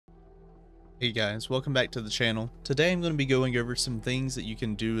Hey guys, welcome back to the channel. Today I'm going to be going over some things that you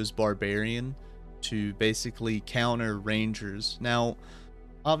can do as barbarian to basically counter rangers. Now,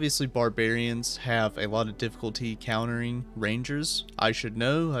 obviously barbarians have a lot of difficulty countering rangers. I should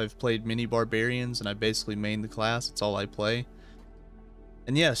know, I've played many barbarians and I basically main the class, it's all I play.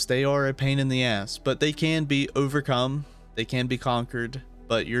 And yes, they are a pain in the ass, but they can be overcome, they can be conquered,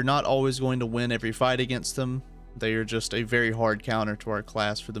 but you're not always going to win every fight against them. They are just a very hard counter to our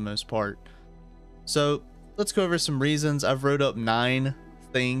class for the most part. So let's go over some reasons. I've wrote up 9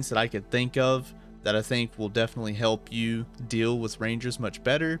 things that I could think of that I think will definitely help you deal with rangers much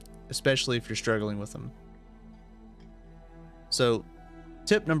better, especially if you're struggling with them. So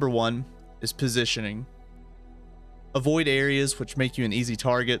tip number 1 is positioning. Avoid areas which make you an easy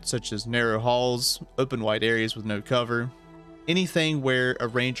target, such as narrow halls, open wide areas with no cover. Anything where a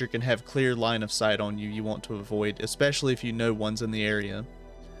ranger can have clear line of sight on you, you want to avoid, especially if you know one's in the area.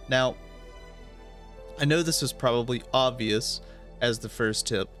 Now, I know this is probably obvious as the first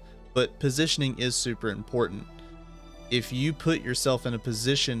tip, but positioning is super important. If you put yourself in a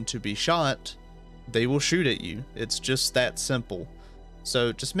position to be shot, they will shoot at you. It's just that simple.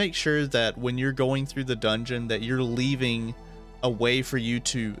 So just make sure that when you're going through the dungeon that you're leaving a way for you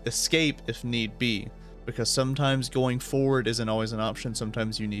to escape if need be, because sometimes going forward isn't always an option.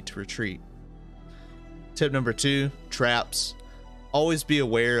 Sometimes you need to retreat. Tip number 2, traps. Always be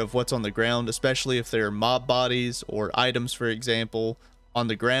aware of what's on the ground, especially if there are mob bodies or items, for example, on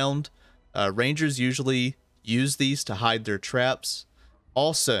the ground. Rangers usually use these to hide their traps.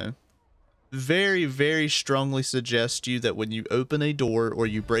 Also, very, very strongly suggest you that when you open a door or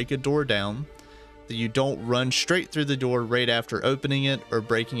you break a door down, that you don't run straight through the door right after opening it or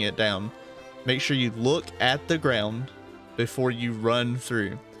breaking it down. Make sure you look at the ground before you run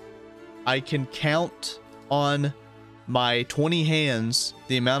through. I can count on my 20 hands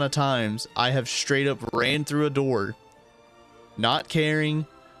the amount of times I have straight up ran through a door, not caring,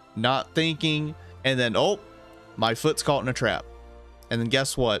 not thinking, and then, oh, my foot's caught in a trap. And then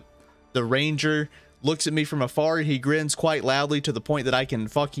guess what? The ranger looks at me from afar, he grins quite loudly to the point that I can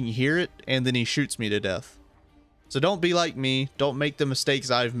fucking hear it, and then he shoots me to death. So don't be like me, don't make the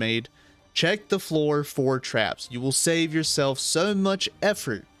mistakes I've made. Check the floor for traps. You will save yourself so much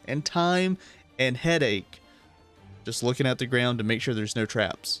effort and time and headache just looking at the ground to make sure there's no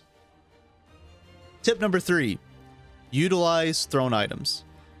traps. Tip number 3, utilize thrown items.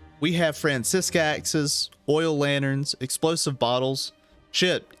 We have Francisca axes, oil lanterns, explosive bottles.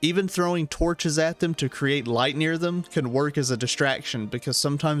 Shit, even throwing torches at them to create light near them can work as a distraction, because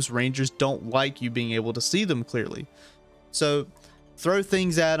sometimes rangers don't like you being able to see them clearly. So throw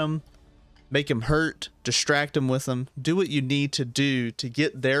things at them, make them hurt, distract them with them, do what you need to do to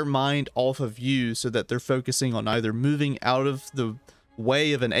get their mind off of you so that they're focusing on either moving out of the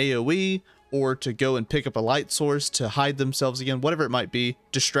way of an AoE or to go and pick up a light source to hide themselves again, whatever it might be.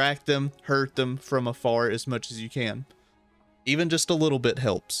 Distract them, hurt them from afar as much as you can. Even just a little bit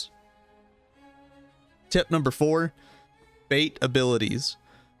helps. Tip number 4, bait abilities.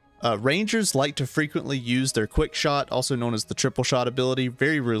 Rangers like to frequently use their quick shot, also known as the triple shot ability,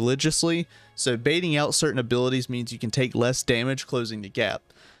 very religiously. So baiting out certain abilities means you can take less damage closing the gap.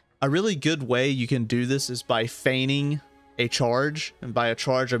 A really good way you can do this is by feigning a charge. And by a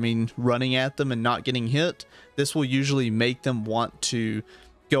charge, I mean running at them and not getting hit. This will usually make them want to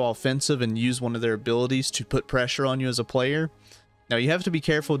go offensive and use one of their abilities to put pressure on you as a player. Now you have to be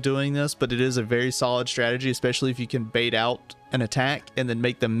careful doing this, but it is a very solid strategy, especially if you can bait out an attack and then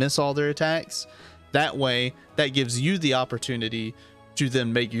make them miss all their attacks. That way, that gives you the opportunity to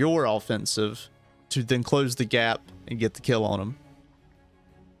then make your offensive, to then close the gap and get the kill on them.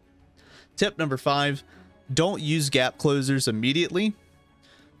 Tip number 5, don't use gap closers immediately.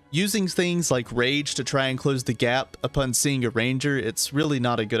 Using things like rage to try and close the gap upon seeing a ranger, it's really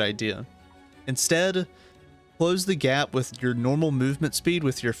not a good idea. Instead, close the gap with your normal movement speed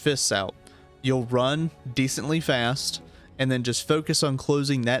with your fists out. You'll run decently fast and then just focus on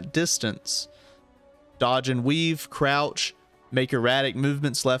closing that distance. Dodge and weave, crouch, make erratic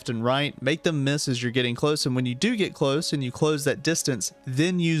movements left and right, make them miss as you're getting close, and when you do get close and you close that distance,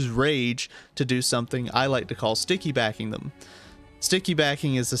 then use rage to do something I like to call sticky backing them. Sticky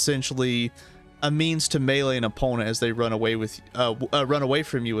backing is essentially a means to melee an opponent as they run away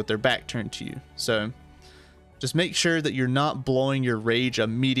from you with their back turned to you. So just make sure that you're not blowing your rage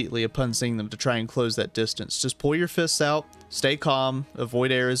immediately upon seeing them to try and close that distance. Just pull your fists out, stay calm,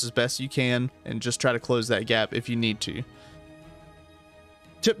 avoid arrows as best you can, and just try to close that gap if you need to.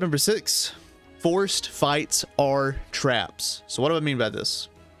 Tip number 6, forced fights are traps. So what do I mean by this?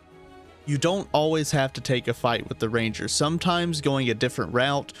 You don't always have to take a fight with the ranger. Sometimes going a different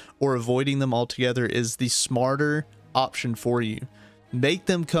route or avoiding them altogether is the smarter option for you. Make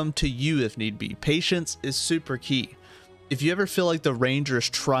them come to you if need be. Patience is super key. If you ever feel like the ranger is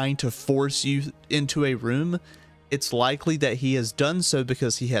trying to force you into a room, it's likely that he has done so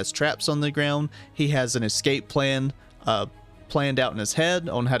because he has traps on the ground. He has an escape plan planned out in his head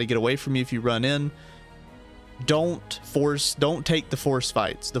on how to get away from you if you run in. Don't take the force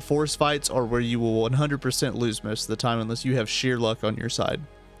fights. The force fights are where you will 100% lose most of the time unless you have sheer luck on your side.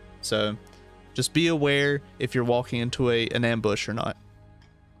 So just be aware if you're walking into an ambush or not.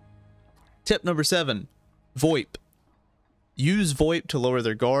 Tip number 7, VoIP. Use VoIP to lower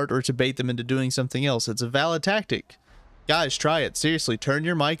their guard or to bait them into doing something else. It's a valid tactic. Guys, try it. Seriously, turn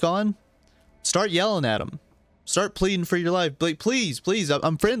your mic on. Start yelling at them. Start pleading for your life. Like, please,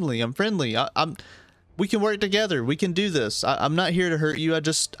 I'm friendly. We can work together. We can do this. I'm not here to hurt you. I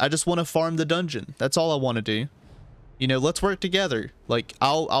just want to farm the dungeon. That's all I want to do. You know, let's work together. Like,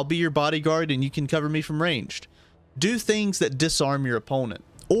 I'll be your bodyguard and you can cover me from ranged. Do things that disarm your opponent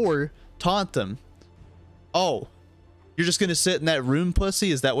or taunt them. Oh, you're just going to sit in that room,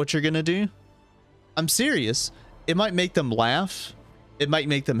 pussy? Is that what you're going to do? I'm serious. It might make them laugh. It might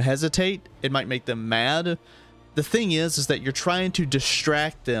make them hesitate. It might make them mad. The thing is that you're trying to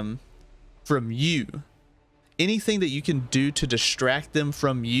distract them from you. Anything that you can do to distract them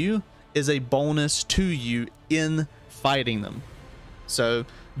from you is a bonus to you in fighting them. So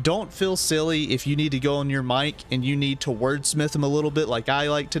don't feel silly if you need to go on your mic and you need to wordsmith them a little bit like I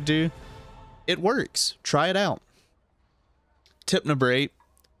like to do. It works. Try it out. Tip number 8,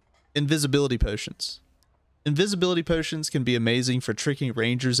 invisibility potions. Invisibility potions can be amazing for tricking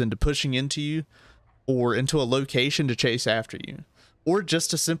rangers into pushing into you or into a location to chase after you, or just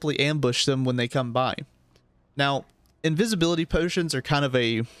to simply ambush them when they come by. Now, invisibility potions are kind of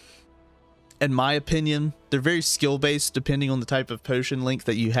in my opinion, they're very skill-based depending on the type of potion length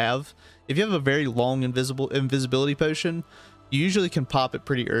that you have. If you have a very long invisibility potion, you usually can pop it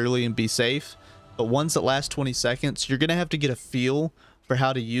pretty early and be safe. But ones that last 20 seconds, you're going to have to get a feel for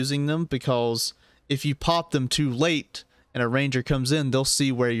how to using them, because if you pop them too late and a ranger comes in, they'll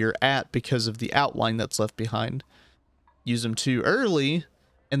see where you're at because of the outline that's left behind. Use them too early,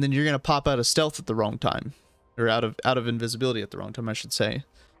 and then you're going to pop out of stealth at the wrong time, or out of invisibility at the wrong time, I should say.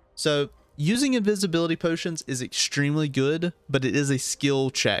 So using invisibility potions is extremely good, but it is a skill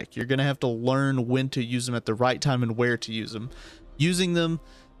check. You're going to have to learn when to use them at the right time and where to use them. Using them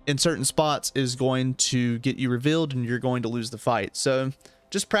in certain spots is going to get you revealed and you're going to lose the fight. So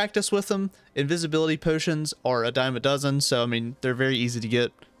just practice with them. Invisibility potions are a dime a dozen, so I mean, they're very easy to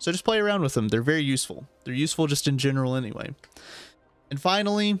get. So just play around with them. They're very useful. They're useful just in general anyway. And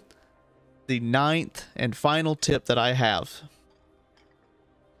finally, the 9th and final tip that I have.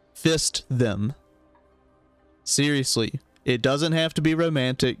 Fist them. Seriously, it doesn't have to be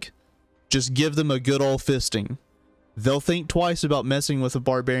romantic. Just give them a good old fisting. They'll think twice about messing with a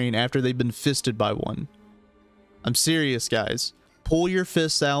barbarian after they've been fisted by one. I'm serious, guys. Pull your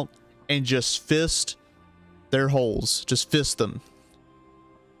fists out and just fist their holes. Just fist them.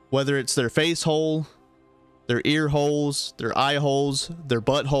 Whether it's their face hole, their ear holes, their eye holes, their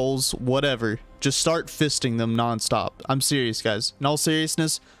butt holes, whatever. Just start fisting them nonstop. I'm serious, guys. In all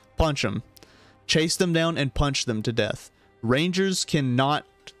seriousness, punch them. Chase them down and punch them to death. Rangers cannot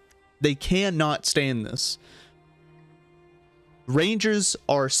stand this. Rangers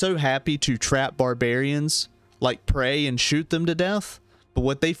are so happy to trap barbarians like prey and shoot them to death, but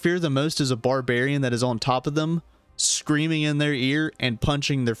what they fear the most is a barbarian that is on top of them, screaming in their ear and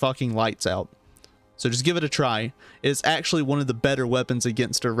punching their fucking lights out. So just give it a try. It's actually one of the better weapons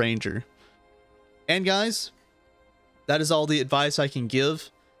against a ranger. And guys, that is all the advice I can give.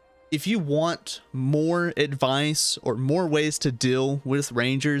 If you want more advice or more ways to deal with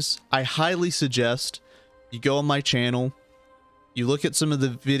rangers, I highly suggest you go on my channel. You look at some of the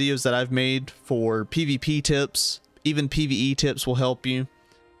videos that I've made for PvP tips. Even PvE tips will help you.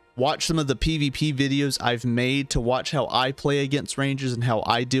 Watch some of the PvP videos I've made to watch how I play against rangers and how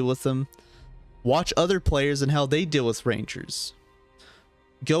I deal with them. Watch other players and how they deal with rangers.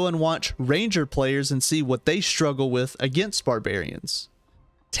 Go and watch ranger players and see what they struggle with against barbarians.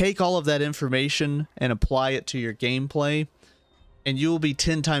 Take all of that information and apply it to your gameplay, and you will be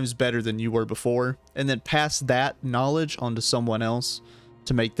 10 times better than you were before, and then pass that knowledge on to someone else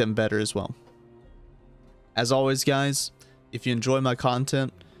to make them better as well. As always, guys, if you enjoy my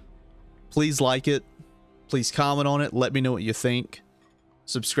content, please like it, please comment on it, let me know what you think.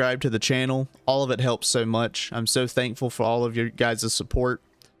 Subscribe to the channel. All of it helps so much. I'm so thankful for all of your guys' support.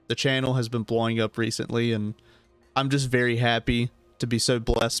 The channel has been blowing up recently, and I'm just very happy to be so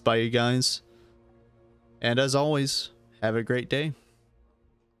blessed by you guys. And as always, have a great day.